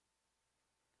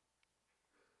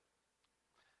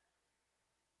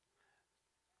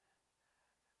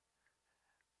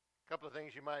couple of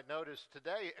things you might notice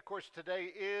today. Of course,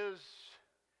 today is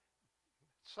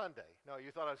Sunday. No,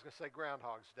 you thought I was going to say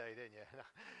Groundhog's Day, didn't you?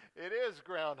 It is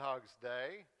Groundhog's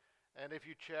Day. And if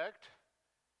you checked,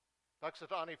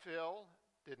 Puxatawny Phil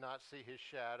did not see his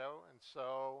shadow, and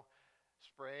so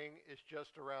spring is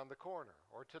just around the corner,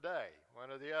 or today, one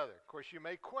or the other. Of course, you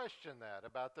may question that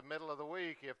about the middle of the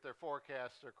week if their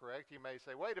forecasts are correct. You may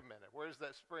say, wait a minute, where's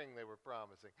that spring they were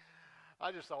promising?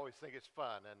 I just always think it's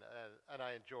fun, and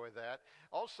I enjoy that.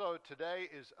 Also, today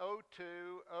is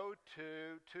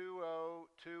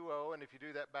 02/02/2020, and if you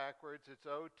do that backwards, it's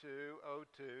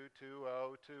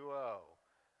 02/02/2020.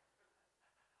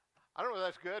 I don't know if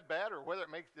that's good, bad, or whether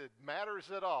it matters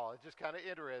at all. It's just kind of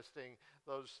interesting,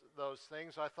 those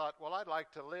things. I thought, well, I'd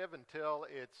like to live until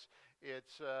it's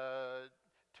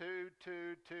 2.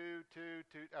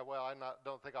 Well,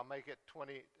 don't think I'll make it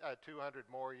 200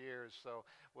 more years. So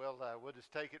we'll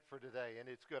just take it for today, and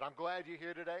it's good. I'm glad you're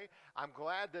here today. I'm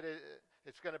glad that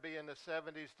it's going to be in the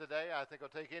 70s today. I think I'll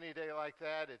take any day like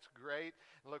that. It's great.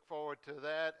 Look forward to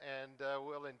that, and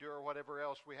we'll endure whatever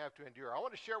else we have to endure. I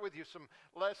want to share with you some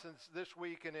lessons this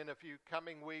week and in a few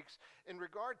coming weeks in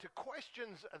regard to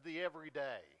questions of the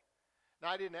everyday. Now,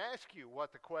 I didn't ask you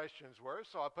what the questions were,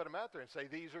 so I put them out there and say,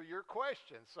 these are your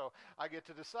questions. So I get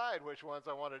to decide which ones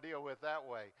I want to deal with that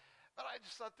way. But I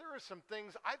just thought there are some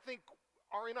things I think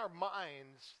are in our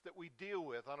minds that we deal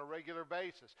with on a regular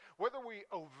basis, whether we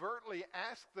overtly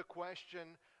ask the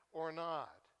question or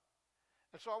not.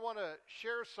 And so I want to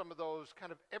share some of those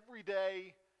kind of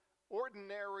everyday,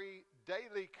 ordinary,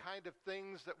 daily kind of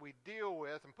things that we deal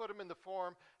with and put them in the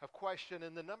form of question.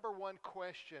 And the number one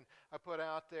question I put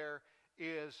out there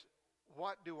is,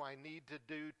 what do I need to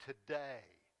do today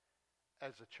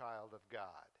as a child of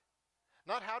God?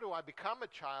 Not how do I become a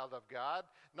child of God,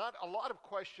 not a lot of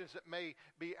questions that may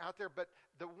be out there, but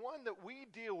the one that we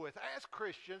deal with as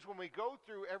Christians when we go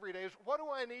through every day is, what do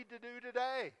I need to do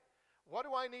today? What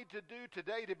do I need to do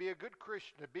today to be a good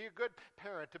Christian, to be a good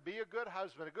parent, to be a good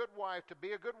husband, a good wife, to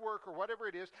be a good worker, whatever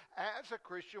it is? As a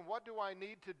Christian, what do I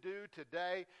need to do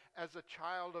today as a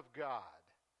child of God?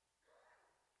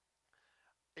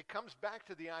 It comes back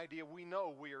to the idea we know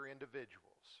we are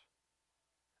individuals.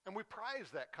 And we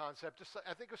prize that concept,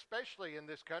 I think especially in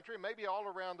this country, maybe all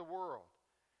around the world.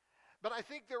 But I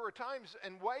think there are times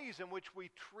and ways in which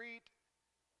we treat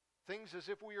things as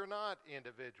if we are not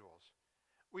individuals.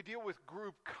 We deal with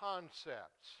group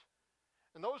concepts.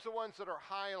 And those are the ones that are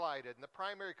highlighted in the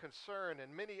primary concern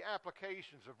and many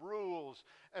applications of rules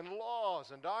and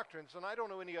laws and doctrines. And I don't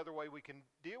know any other way we can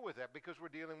deal with that because we're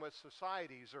dealing with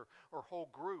societies or whole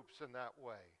groups in that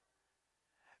way.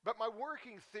 But my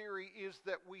working theory is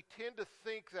that we tend to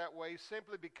think that way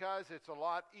simply because it's a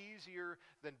lot easier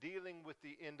than dealing with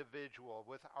the individual,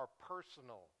 with our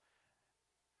personal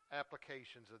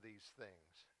applications of these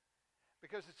things.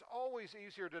 Because it's always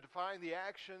easier to define the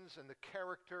actions and the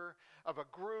character of a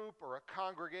group or a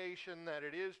congregation than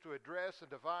it is to address and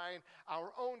define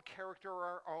our own character or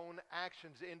our own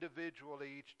actions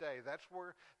individually each day. That's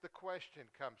where the question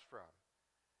comes from.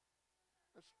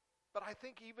 But I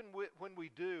think even when we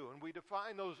do, and we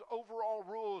define those overall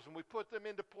rules and we put them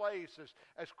into place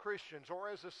as Christians or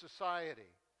as a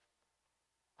society,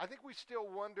 I think we still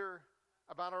wonder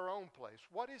about our own place.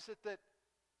 What is it that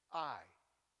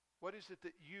what is it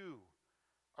that you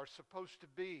are supposed to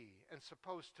be and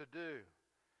supposed to do?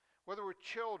 Whether we're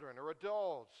children or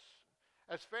adults,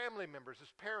 as family members,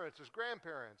 as parents, as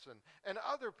grandparents, and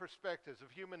other perspectives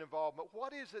of human involvement,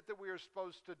 what is it that we are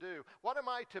supposed to do? What am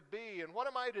I to be and what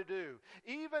am I to do?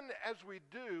 Even as we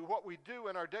do what we do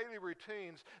in our daily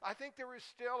routines, I think there is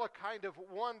still a kind of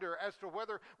wonder as to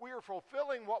whether we are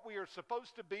fulfilling what we are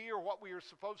supposed to be or what we are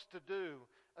supposed to do,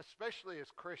 especially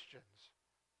as Christians.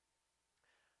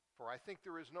 For I think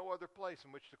there is no other place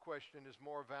in which the question is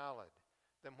more valid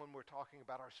than when we're talking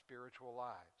about our spiritual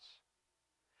lives.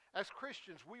 As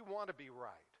Christians, we want to be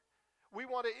right. We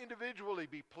want to individually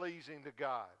be pleasing to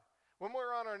God. When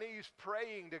we're on our knees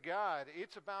praying to God,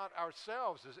 it's about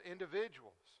ourselves as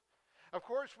individuals. Of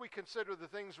course, we consider the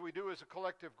things we do as a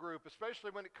collective group,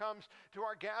 especially when it comes to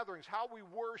our gatherings, how we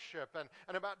worship,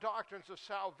 and about doctrines of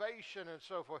salvation and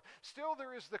so forth. Still,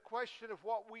 there is the question of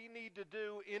what we need to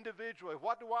do individually.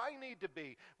 What do I need to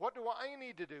be? What do I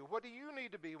need to do? What do you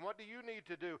need to be? What do you need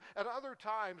to do? At other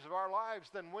times of our lives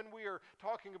than when we are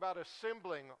talking about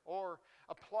assembling or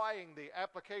applying the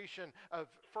application of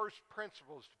first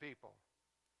principles to people.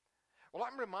 Well,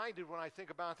 I'm reminded when I think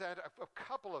about that of a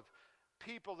couple of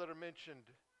people that are mentioned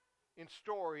in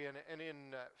story and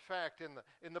in fact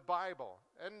in the Bible.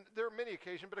 And there are many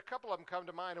occasions, but a couple of them come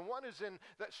to mind. And one is in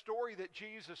that story that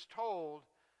Jesus told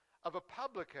of a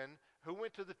publican who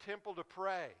went to the temple to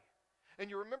pray. And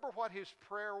you remember what his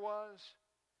prayer was?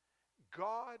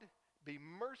 God, be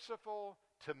merciful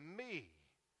to me,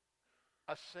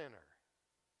 a sinner.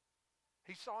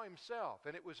 He saw himself,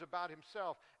 and it was about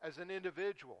himself as an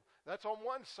individual. That's on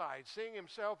one side, seeing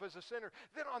himself as a sinner.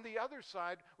 Then on the other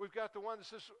side, we've got the one that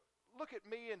says, look at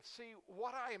me and see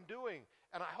what I am doing.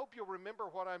 And I hope you'll remember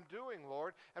what I'm doing,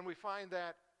 Lord. And we find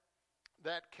that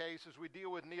case as we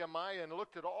deal with Nehemiah and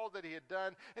looked at all that he had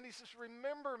done. And he says,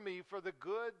 remember me for the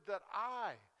good that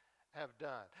I have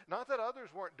done. Not that others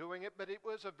weren't doing it, but it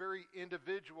was a very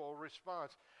individual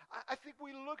response. I think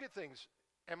we look at things.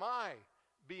 Am I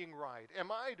being right?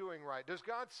 Am I doing right? Does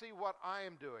God see what I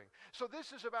am doing? So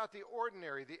this is about the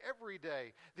ordinary, the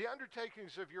everyday, the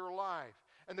undertakings of your life.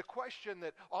 And the question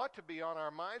that ought to be on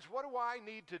our minds, what do I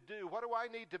need to do? What do I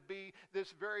need to be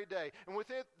this very day? And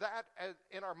within that,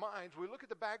 in our minds, we look at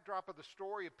the backdrop of the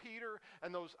story of Peter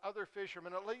and those other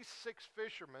fishermen, at least 6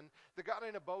 fishermen that got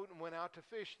in a boat and went out to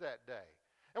fish that day.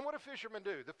 And what do fishermen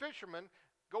do? The fishermen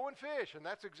go and fish, and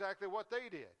that's exactly what they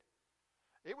did.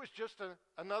 It was just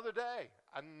another day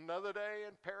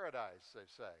in paradise, they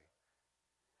say.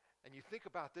 And you think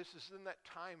about this is in that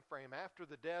time frame after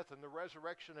the death and the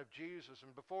resurrection of Jesus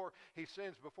and before he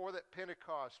sins, before that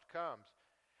Pentecost comes.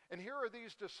 And here are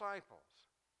these disciples.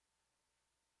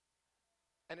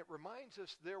 And it reminds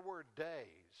us there were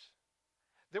days.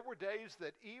 There were days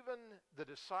that even the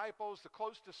disciples, the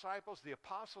close disciples, the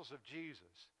apostles of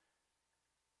Jesus,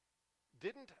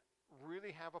 didn't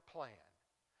really have a plan.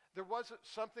 There wasn't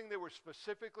something they were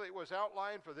specifically, it was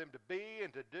outlined for them to be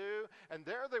and to do. And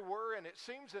there they were, and it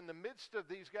seems in the midst of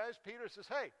these guys, Peter says,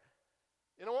 hey,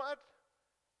 you know what?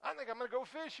 I think I'm going to go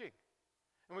fishing.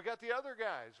 And we got the other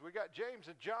guys. We got James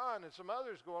and John and some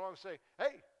others go along and say,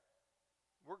 hey,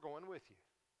 we're going with you.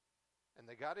 And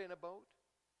they got in a boat,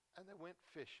 and they went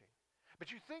fishing.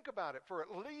 But you think about it, for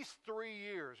at least 3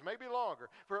 years, maybe longer,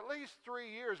 for at least 3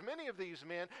 years, many of these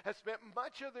men had spent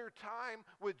much of their time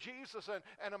with Jesus,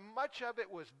 and much of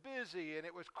it was busy, and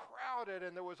it was crowded,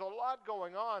 and there was a lot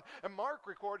going on. And Mark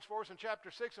records for us in chapter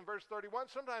 6 and verse 31,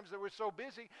 sometimes they were so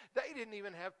busy, they didn't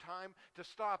even have time to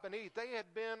stop and eat. They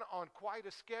had been on quite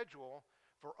a schedule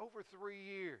for over 3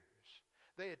 years.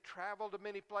 They had traveled to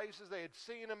many places. They had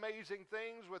seen amazing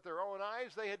things with their own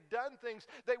eyes. They had done things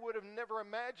they would have never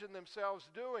imagined themselves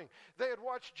doing. They had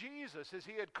watched Jesus as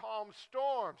he had calmed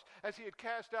storms, as he had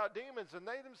cast out demons, and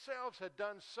they themselves had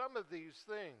done some of these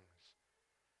things.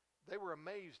 They were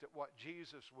amazed at what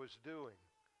Jesus was doing.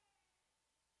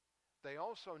 They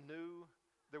also knew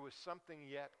there was something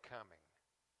yet coming.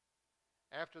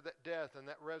 After that death and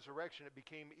that resurrection, it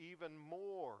became even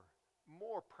more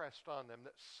pressed on them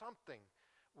that something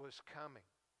was coming.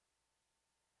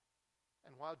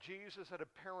 And while Jesus had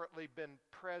apparently been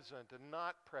present and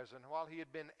not present, while he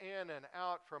had been in and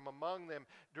out from among them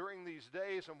during these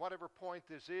days, and whatever point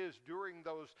this is, during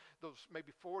those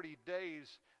maybe 40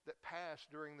 days that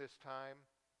passed during this time,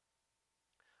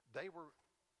 they were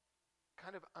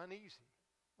kind of uneasy,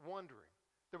 wondering.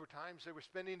 There were times they were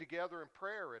spending together in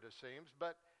prayer, it seems,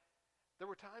 but there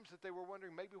were times that they were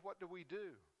wondering, maybe what do we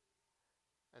do?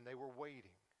 And they were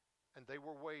waiting, and they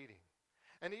were waiting.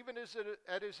 And even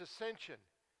at his ascension,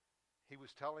 he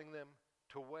was telling them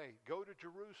to wait. Go to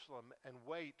Jerusalem and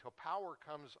wait till power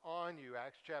comes on you,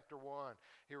 Acts chapter 1.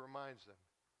 He reminds them.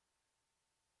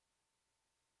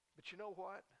 But you know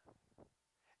what?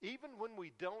 Even when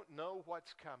we don't know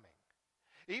what's coming,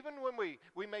 even when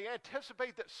we may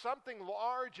anticipate that something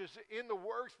large is in the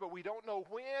works, but we don't know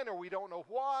when, or we don't know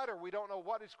what, or we don't know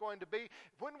what it's going to be,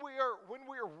 when we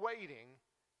are waiting,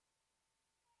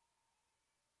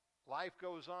 life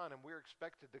goes on, and we're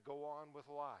expected to go on with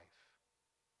life.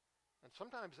 And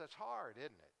sometimes that's hard, isn't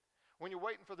it? When you're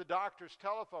waiting for the doctor's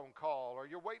telephone call, or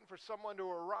you're waiting for someone to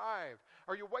arrive,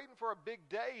 or you're waiting for a big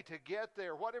day to get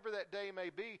there, whatever that day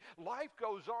may be, life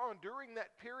goes on during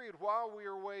that period while we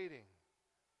are waiting.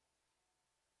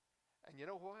 And you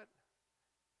know what?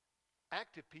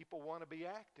 Active people want to be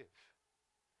active.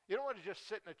 You don't want to just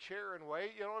sit in a chair and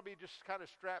wait. You don't want to be just kind of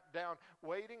strapped down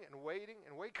waiting and waiting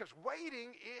and waiting, because waiting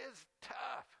is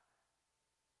tough.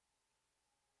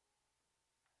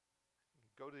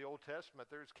 Go to the Old Testament,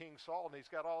 there's King Saul, and he's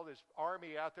got all this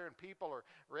army out there, and people are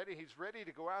ready. He's ready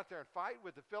to go out there and fight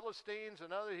with the Philistines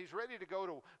and others. He's ready to go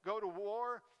to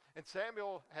war. And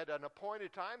Samuel had an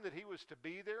appointed time that he was to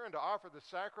be there and to offer the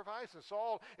sacrifice. And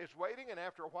Saul is waiting, and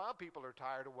after a while, people are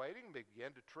tired of waiting,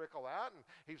 begin to trickle out, and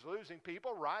he's losing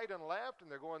people right and left, and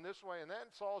they're going this way and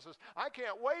that. And Saul says, I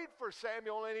can't wait for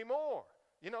Samuel anymore.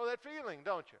 You know that feeling,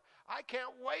 don't you? I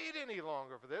can't wait any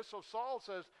longer for this. So Saul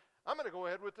says, I'm going to go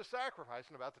ahead with the sacrifice.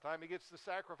 And about the time he gets the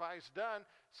sacrifice done,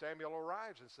 Samuel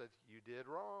arrives and says, you did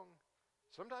wrong.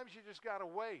 Sometimes you just got to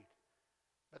wait.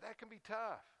 But that can be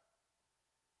tough.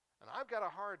 And I've got a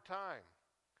hard time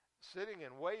sitting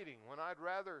and waiting when I'd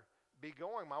rather be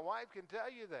going. My wife can tell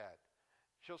you that.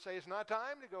 She'll say, it's not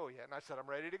time to go yet. And I said, I'm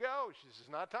ready to go. She says, it's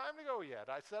not time to go yet.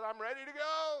 I said, I'm ready to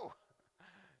go.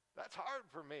 That's hard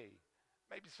for me.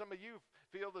 Maybe some of you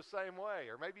feel the same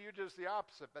way, or maybe you're just the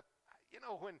opposite. But, you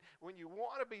know, when you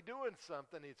want to be doing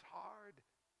something, it's hard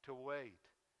to wait.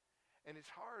 And it's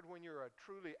hard when you're a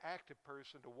truly active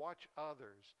person to watch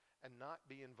others and not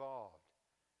be involved.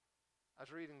 I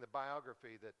was reading the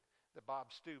biography that Bob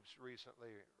Stoops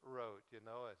recently wrote, you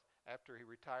know, after he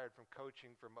retired from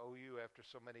coaching from OU after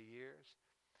so many years.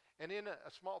 And in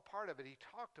a small part of it, he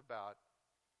talked about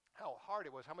how hard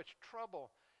it was, how much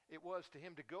trouble it was to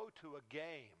him to go to a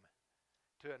game,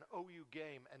 to an OU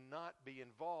game, and not be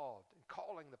involved in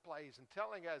calling the plays and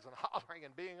telling guys and hollering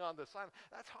and being on the sideline.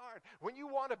 That's hard. When you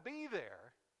want to be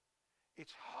there,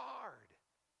 it's hard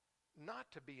not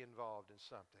to be involved in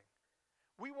something.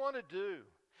 We want to do.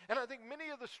 And I think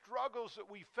many of the struggles that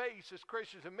we face as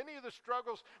Christians, and many of the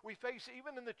struggles we face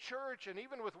even in the church and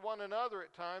even with one another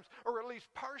at times, are at least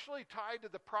partially tied to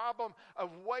the problem of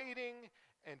waiting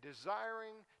and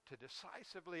desiring to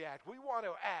decisively act. We want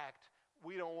to act.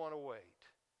 We don't want to wait.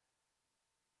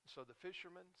 So the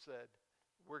fishermen said,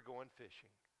 we're going fishing.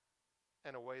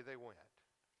 And away they went.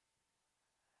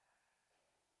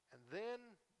 And then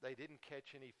they didn't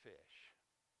catch any fish.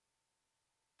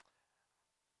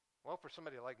 Well, for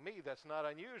somebody like me, that's not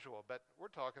unusual, but we're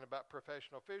talking about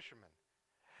professional fishermen.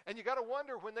 And you got to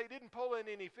wonder, when they didn't pull in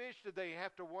any fish, did they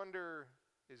have to wonder,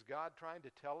 is God trying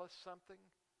to tell us something?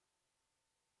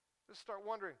 Let's start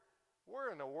wondering,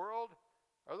 where in the world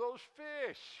are those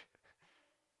fish?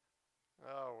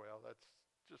 Oh, well, that's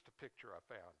just a picture I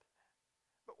found.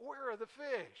 But where are the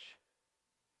fish?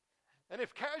 And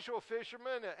if casual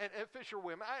fishermen and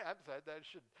fisherwomen, I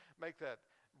should make that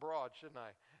broad, shouldn't I?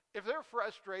 If they're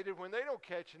frustrated when they don't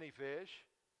catch any fish,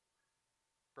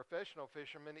 professional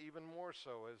fishermen even more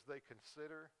so, as they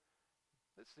consider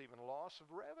it's even loss of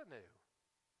revenue.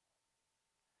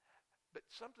 But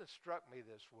something struck me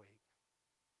this week.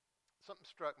 Something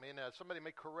struck me. Now, somebody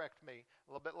may correct me a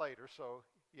little bit later, so,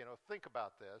 think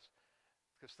about this.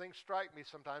 Because things strike me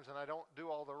sometimes, and I don't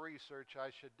do all the research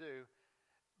I should do.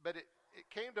 But it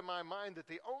came to my mind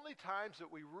that the only times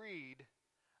that we read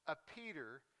of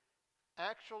Peter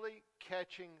actually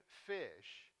catching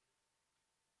fish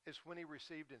is when he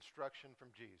received instruction from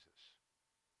Jesus.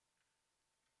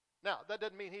 Now, that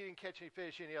doesn't mean he didn't catch any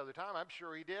fish any other time. I'm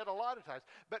sure he did a lot of times.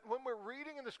 But when we're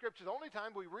reading in the scriptures, the only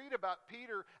time we read about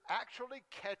Peter actually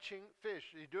catching fish,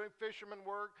 he's doing fisherman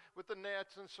work with the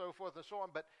nets and so forth and so on,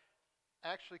 but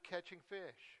actually catching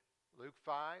fish. Luke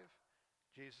 5,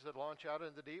 Jesus said, launch out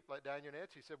into the deep, let down your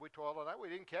nets. He said, we toiled all night. We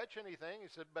didn't catch anything.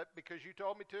 He said, but because you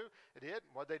told me to, it did.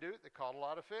 What'd they do? They caught a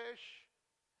lot of fish.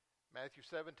 Matthew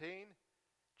 17,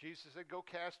 Jesus said, go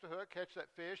cast a hook, catch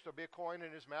that fish. There'll be a coin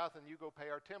in his mouth, and you go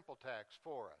pay our temple tax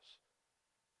for us.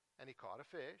 And he caught a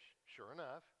fish, sure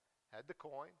enough, had the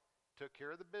coin, took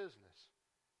care of the business.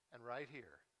 And right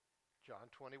here, John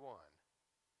 21.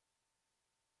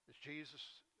 As Jesus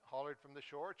hollered from the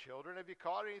shore, children, have you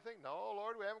caught anything? No,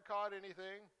 Lord, we haven't caught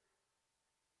anything.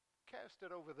 Cast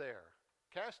it over there.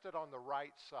 Cast it on the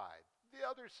right side, the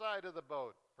other side of the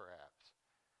boat, perhaps.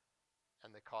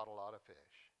 And they caught a lot of fish.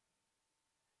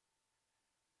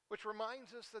 Which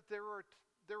reminds us that there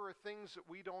are things that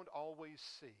we don't always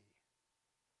see.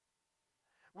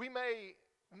 We may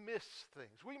miss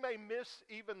things. We may miss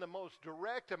even the most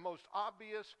direct and most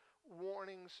obvious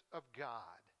warnings of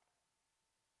God.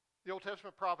 The Old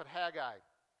Testament prophet Haggai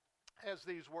has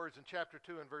these words in chapter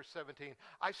 2 and verse 17.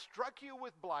 I struck you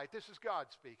with blight. This is God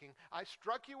speaking. I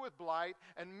struck you with blight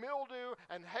and mildew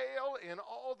and hail in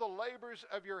all the labors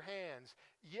of your hands.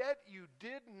 Yet you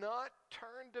did not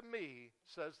turn to me,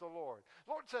 says the Lord.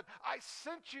 The Lord said, I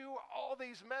sent you all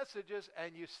these messages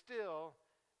and you still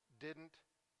didn't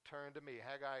turn to me.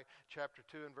 Haggai chapter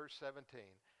 2 and verse 17.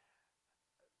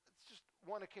 It's just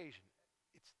one occasion.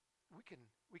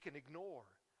 We can ignore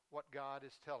what God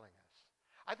is telling us.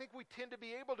 I think we tend to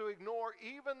be able to ignore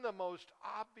even the most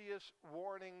obvious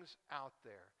warnings out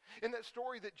there. In that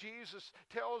story that Jesus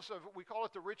tells of, we call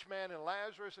it the rich man and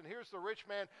Lazarus, and here's the rich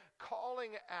man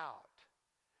calling out.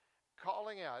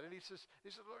 And he says,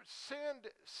 Lord,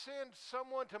 send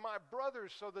someone to my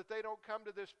brothers so that they don't come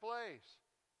to this place.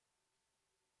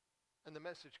 And the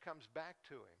message comes back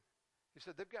to him. He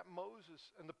said, they've got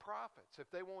Moses and the prophets. If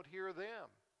they won't hear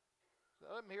them,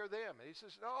 Let them hear them. And he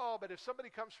says, no, but if somebody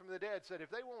comes from the dead, said,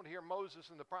 if they won't hear Moses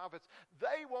and the prophets,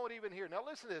 they won't even hear. Now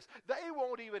listen to this. They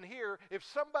won't even hear if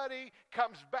somebody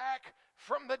comes back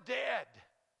from the dead.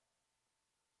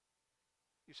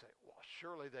 You say, well,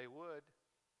 surely they would.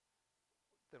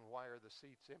 Then why are the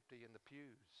seats empty in the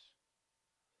pews?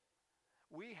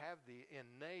 We have the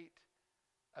innate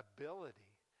ability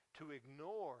to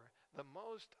ignore the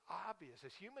most obvious.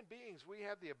 As human beings, we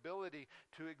have the ability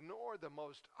to ignore the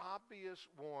most obvious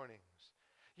warnings.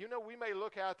 You know, we may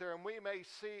look out there and we may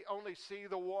only see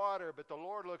the water, but the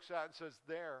Lord looks out and says,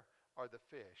 there are the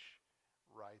fish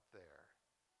right there.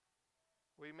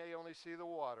 We may only see the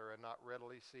water and not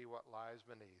readily see what lies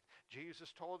beneath.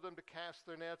 Jesus told them to cast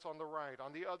their nets on the right,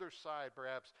 on the other side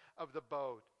perhaps of the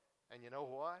boat. And you know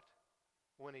what?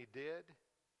 When he did,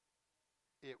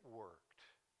 it worked.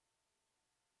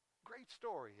 Great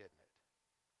story, isn't it?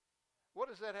 What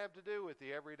does that have to do with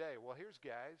the everyday? Well, here's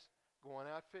guys going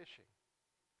out fishing.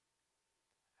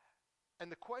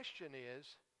 And the question is,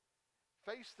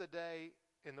 face the day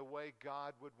in the way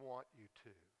God would want you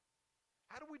to.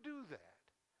 How do we do that?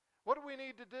 What do we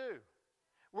need to do?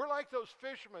 We're like those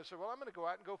fishermen who say, well, I'm going to go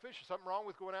out and go fishing. Something wrong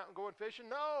with going out and going fishing?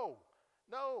 No.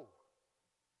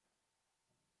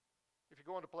 If you're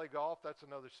going to play golf, that's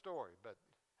another story. But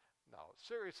no,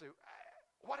 seriously,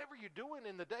 whatever you're doing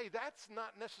in the day, that's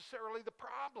not necessarily the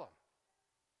problem.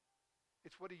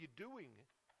 It's what are you doing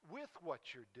with what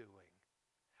you're doing?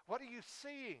 What are you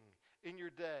seeing in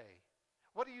your day?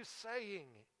 What are you saying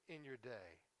in your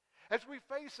day? As we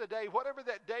face a day, whatever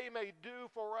that day may do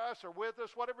for us or with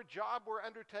us, whatever job we're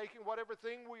undertaking, whatever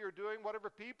thing we are doing, whatever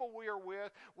people we are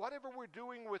with, whatever we're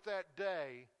doing with that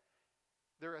day,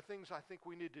 there are things I think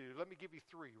we need to do. Let me give you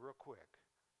three real quick.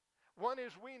 One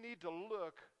is we need to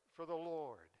look for the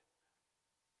Lord.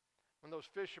 When those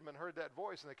fishermen heard that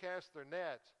voice and they cast their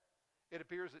nets, it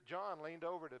appears that John leaned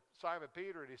over to Simon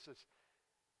Peter and he says,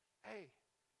 hey,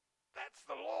 that's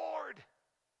the Lord.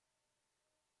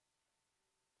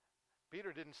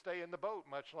 Peter didn't stay in the boat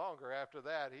much longer after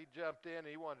that. He jumped in and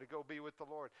he wanted to go be with the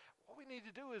Lord. What we need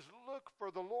to do is look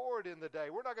for the Lord in the day.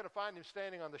 We're not going to find him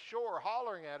standing on the shore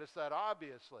hollering at us, that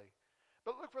obviously.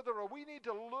 But look for the Lord. We need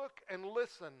to look and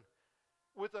listen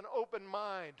with an open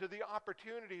mind to the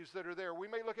opportunities that are there. We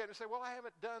may look at it and say, well, I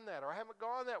haven't done that, or I haven't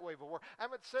gone that way before. I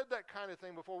haven't said that kind of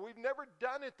thing before. We've never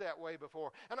done it that way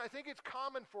before. And I think it's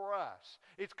common for us.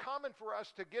 It's common for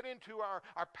us to get into our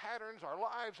patterns, our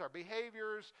lives, our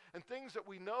behaviors, and things that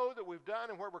we know that we've done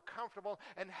and where we're comfortable,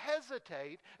 and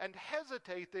hesitate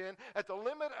then at the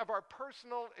limit of our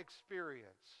personal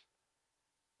experience,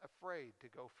 afraid to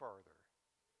go further.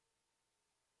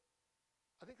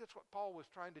 I think that's what Paul was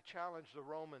trying to challenge the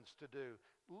Romans to do.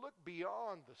 Look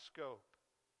beyond the scope.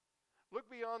 Look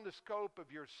beyond the scope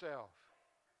of yourself.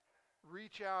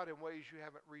 Reach out in ways you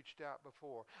haven't reached out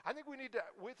before. I think we need to,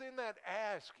 within that,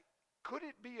 ask, could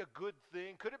it be a good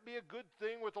thing? Could it be a good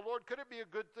thing with the Lord? Could it be a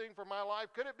good thing for my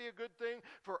life? Could it be a good thing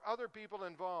for other people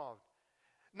involved?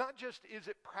 Not just is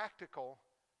it practical,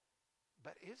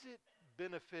 but is it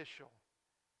beneficial?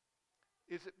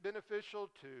 Is it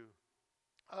beneficial to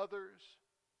others?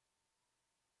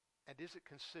 And is it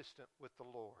consistent with the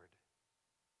Lord?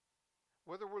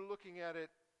 Whether we're looking at it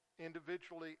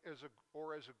individually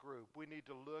or as a group, we need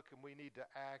to look and we need to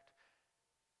act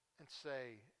and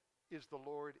say, is the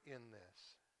Lord in this?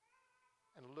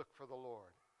 And look for the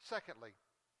Lord. Secondly,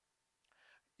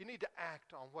 you need to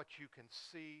act on what you can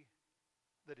see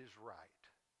that is right.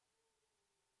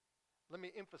 Let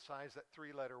me emphasize that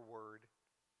three-letter word,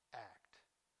 act.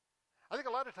 I think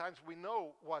a lot of times we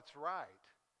know what's right.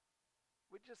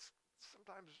 We just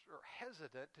sometimes are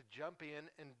hesitant to jump in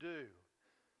and do.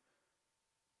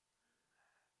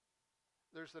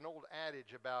 There's an old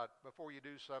adage about before you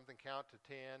do something, count to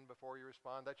 10 before you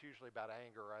respond. That's usually about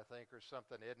anger, I think, or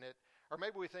something, isn't it? Or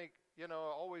maybe we think,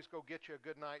 always go get you a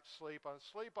good night's sleep on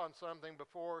something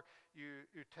before you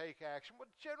take action.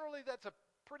 Well, generally that's a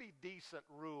pretty decent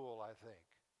rule, I think.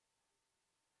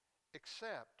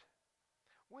 Except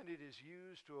when it is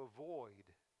used to avoid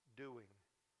doing.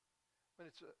 When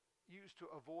it's used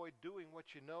to avoid doing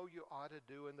what you know you ought to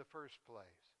do in the first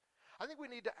place. I think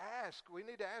we need to ask, what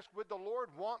would the Lord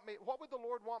want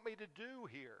me to do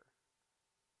here?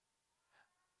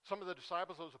 Some of the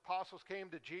disciples, those apostles, came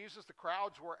to Jesus. The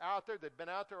crowds were out there. They'd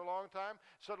been out there a long time.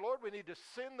 Said, Lord, we need to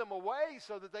send them away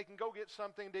so that they can go get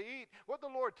something to eat. What did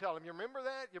the Lord tell them? You remember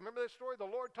that? You remember that story? The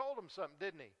Lord told them something,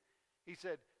 didn't he? He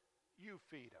said, you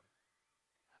feed them.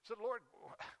 I said, Lord,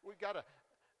 we got a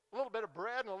little bit of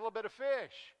bread and a little bit of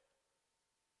fish.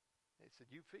 He said,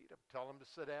 you feed them. Tell them to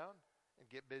sit down and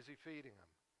get busy feeding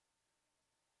them.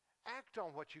 Act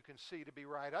on what you can see to be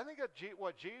right. I think that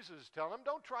what Jesus is telling them,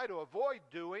 don't try to avoid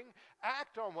doing.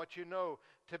 Act on what you know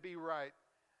to be right.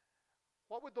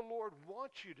 What would the Lord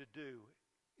want you to do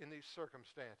in these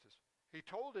circumstances? He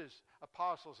told his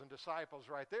apostles and disciples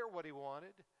right there what he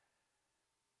wanted.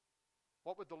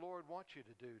 What would the Lord want you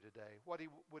to do today? What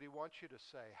would he want you to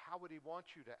say? How would he want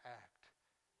you to act?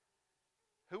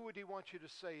 Who would he want you to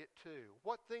say it to?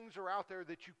 What things are out there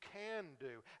that you can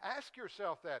do? Ask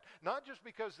yourself that. Not just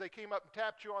because they came up and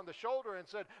tapped you on the shoulder and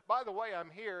said, by the way,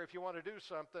 I'm here if you want to do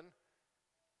something.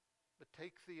 But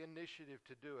take the initiative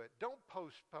to do it. Don't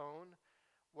postpone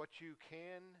what you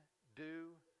can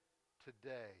do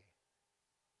today.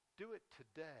 Do it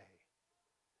today.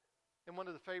 In one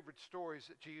of the favorite stories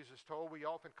that Jesus told, we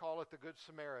often call it the Good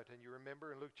Samaritan. You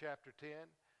remember in Luke chapter 10?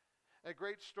 A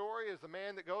great story is the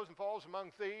man that goes and falls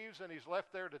among thieves and he's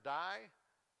left there to die.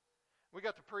 We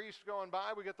got the priest going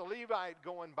by. We got the Levite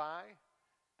going by.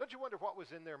 Don't you wonder what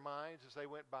was in their minds as they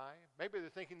went by? Maybe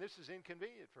they're thinking, this is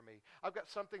inconvenient for me. I've got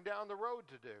something down the road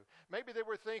to do. Maybe they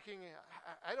were thinking,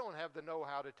 I don't have the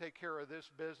know-how to take care of this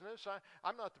business.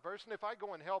 I'm not the person. If I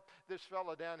go and help this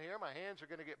fellow down here, my hands are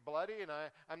going to get bloody and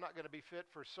I'm not going to be fit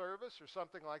for service or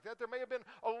something like that. There may have been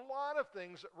a lot of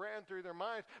things that ran through their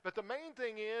minds, but the main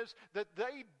thing is that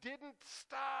they didn't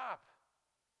stop.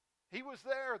 He was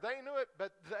there. They knew it,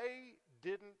 but they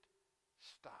didn't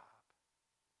stop.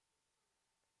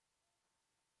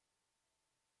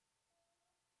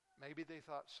 Maybe they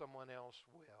thought someone else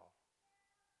will.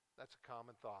 That's a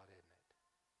common thought, isn't it?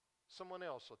 Someone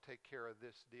else will take care of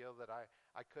this deal that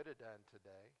I could have done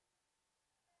today.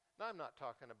 Now, I'm not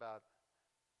talking about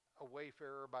a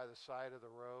wayfarer by the side of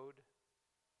the road.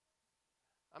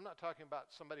 I'm not talking about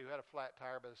somebody who had a flat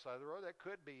tire by the side of the road. That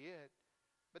could be it.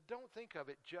 But don't think of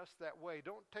it just that way.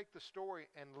 Don't take the story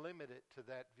and limit it to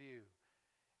that view.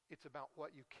 It's about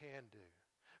what you can do.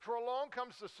 For along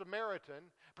comes the Samaritan,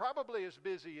 probably as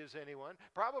busy as anyone,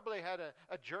 probably had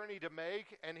a journey to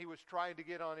make, and he was trying to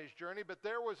get on his journey, but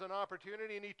there was an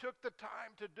opportunity, and he took the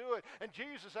time to do it. And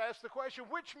Jesus asked the question,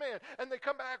 which man? And they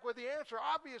come back with the answer,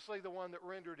 obviously the one that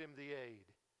rendered him the aid.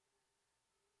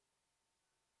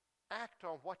 Act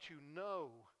on what you know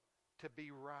to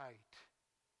be right.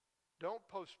 Don't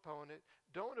postpone it.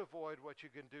 Don't avoid what you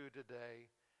can do today,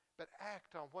 but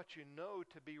act on what you know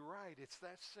to be right. It's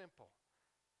that simple.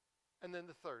 And then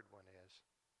the third one is,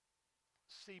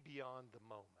 see beyond the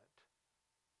moment.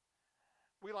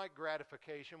 We like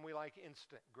gratification. We like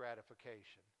instant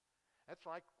gratification. That's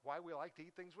like why we like to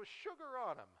eat things with sugar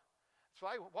on them. It's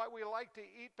why we like to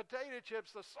eat potato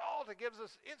chips, the salt. It gives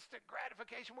us instant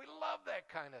gratification. We love that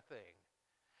kind of thing.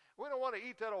 We don't want to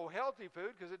eat that old healthy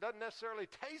food because it doesn't necessarily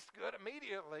taste good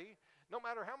immediately, no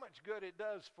matter how much good it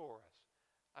does for us.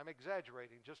 I'm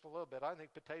exaggerating just a little bit. I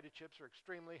think potato chips are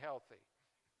extremely healthy.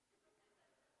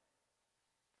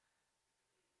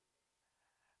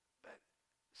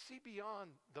 See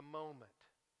beyond the moment.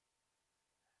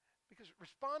 Because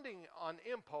responding on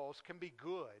impulse can be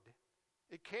good.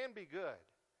 It can be good.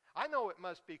 I know it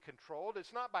must be controlled.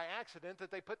 It's not by accident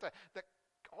that they put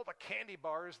all the candy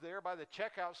bars there by the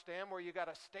checkout stand where you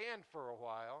got to stand for a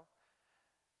while.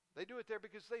 They do it there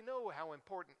because they know how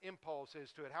important impulse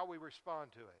is to it, how we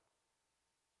respond to it.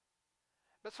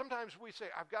 But sometimes we say,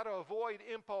 I've got to avoid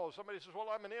impulse. Somebody says, well,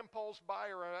 I'm an impulse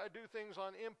buyer. I do things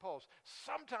on impulse.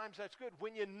 Sometimes that's good.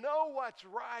 When you know what's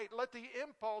right, let the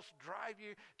impulse drive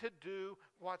you to do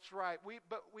what's right.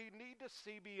 But we need to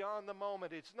see beyond the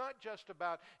moment. It's not just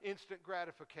about instant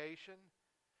gratification.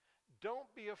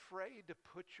 Don't be afraid to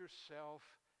put yourself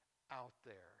out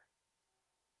there.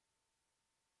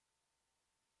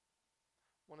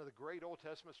 One of the great Old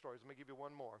Testament stories, let me give you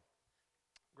one more.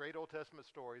 Great Old Testament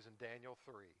stories in Daniel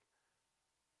 3.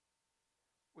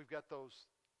 We've got those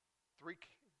three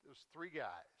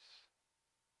guys.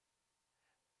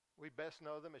 We best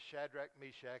know them as Shadrach,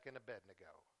 Meshach, and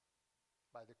Abednego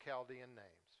by their Chaldean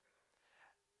names.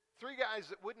 Three guys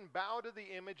that wouldn't bow to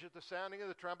the image at the sounding of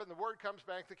the trumpet, and the word comes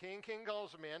back to the king. King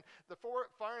calls them in. The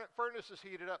furnace is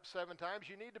heated up 7 times.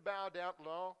 You need to bow down.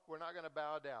 No, we're not going to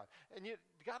bow down. And you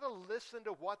got to listen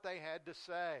to what they had to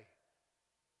say.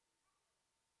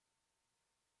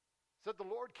 Said the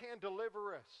Lord can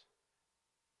deliver us.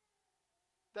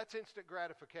 That's instant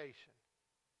gratification.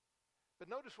 But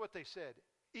notice what they said.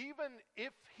 Even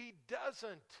if he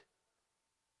doesn't,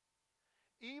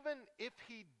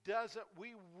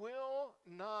 we will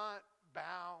not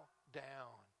bow down.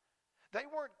 They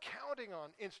weren't counting on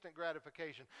instant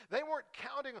gratification. They weren't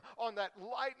counting on that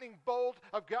lightning bolt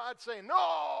of God saying, no,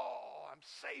 I'm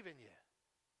saving you.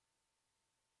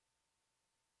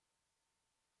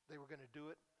 They were going to do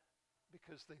it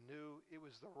because they knew it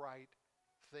was the right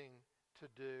thing to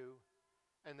do,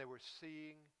 and they were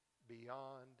seeing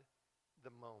beyond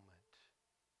the moment.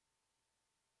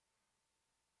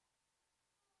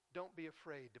 Don't be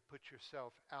afraid to put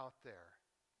yourself out there.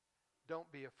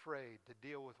 Don't be afraid to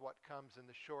deal with what comes in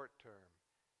the short term.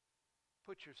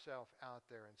 Put yourself out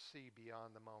there and see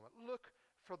beyond the moment. Look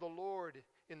for the Lord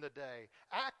in the day.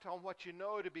 Act on what you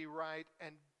know to be right,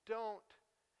 and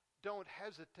don't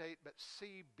hesitate, but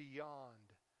see beyond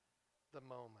the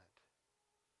moment.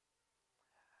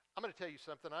 I'm going to tell you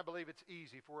something. I believe it's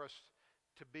easy for us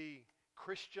to be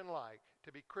Christian-like,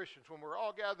 to be Christians. When we're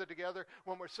all gathered together,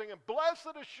 when we're singing,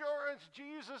 "Blessed assurance,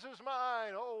 Jesus is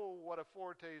mine." Oh, what a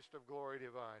foretaste of glory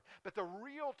divine. But the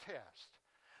real test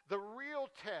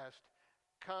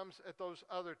comes at those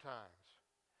other times,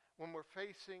 when we're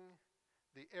facing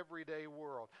the everyday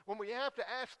world. When we have to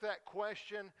ask that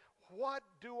question, what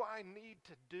do I need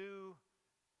to do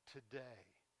today?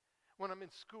 When I'm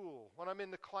in school, when I'm in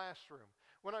the classroom,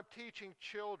 when I'm teaching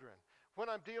children, when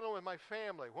I'm dealing with my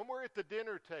family, when we're at the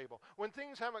dinner table, when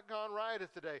things haven't gone right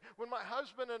at the day, when my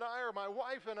husband and I or my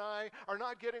wife and I are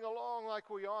not getting along like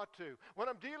we ought to, when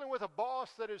I'm dealing with a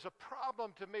boss that is a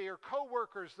problem to me or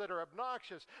coworkers that are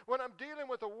obnoxious, when I'm dealing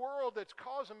with a world that's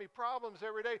causing me problems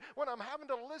every day, when I'm having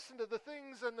to listen to the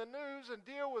things in the news and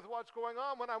deal with what's going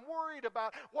on, when I'm worried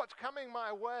about what's coming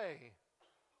my way,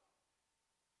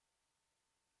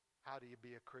 how do you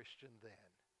be a Christian then?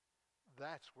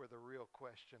 That's where the real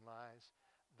question lies.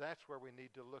 That's where we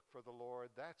need to look for the Lord.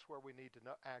 That's where we need to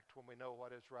act when we know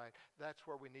what is right. That's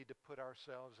where we need to put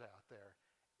ourselves out there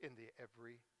in the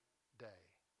everyday.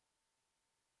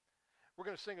 We're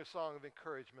going to sing a song of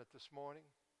encouragement this morning.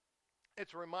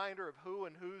 It's a reminder of who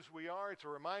and whose we are. It's a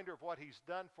reminder of what He's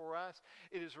done for us.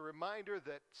 It is a reminder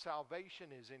that salvation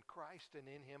is in Christ and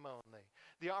in Him only.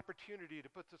 The opportunity to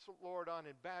put the Lord on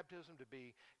in baptism, to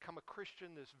become a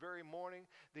Christian this very morning,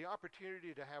 the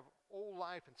opportunity to have old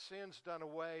life and sins done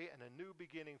away and a new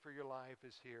beginning for your life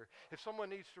is here. If someone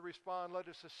needs to respond, let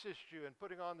us assist you in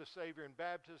putting on the Savior in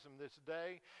baptism this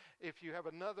day. If you have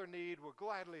another need, we'll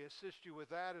gladly assist you with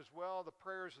that as well. The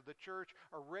prayers of the church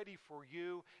are ready for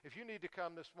you. If you need to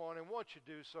come this morning, won't you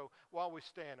do so while we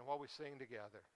stand and while we sing together?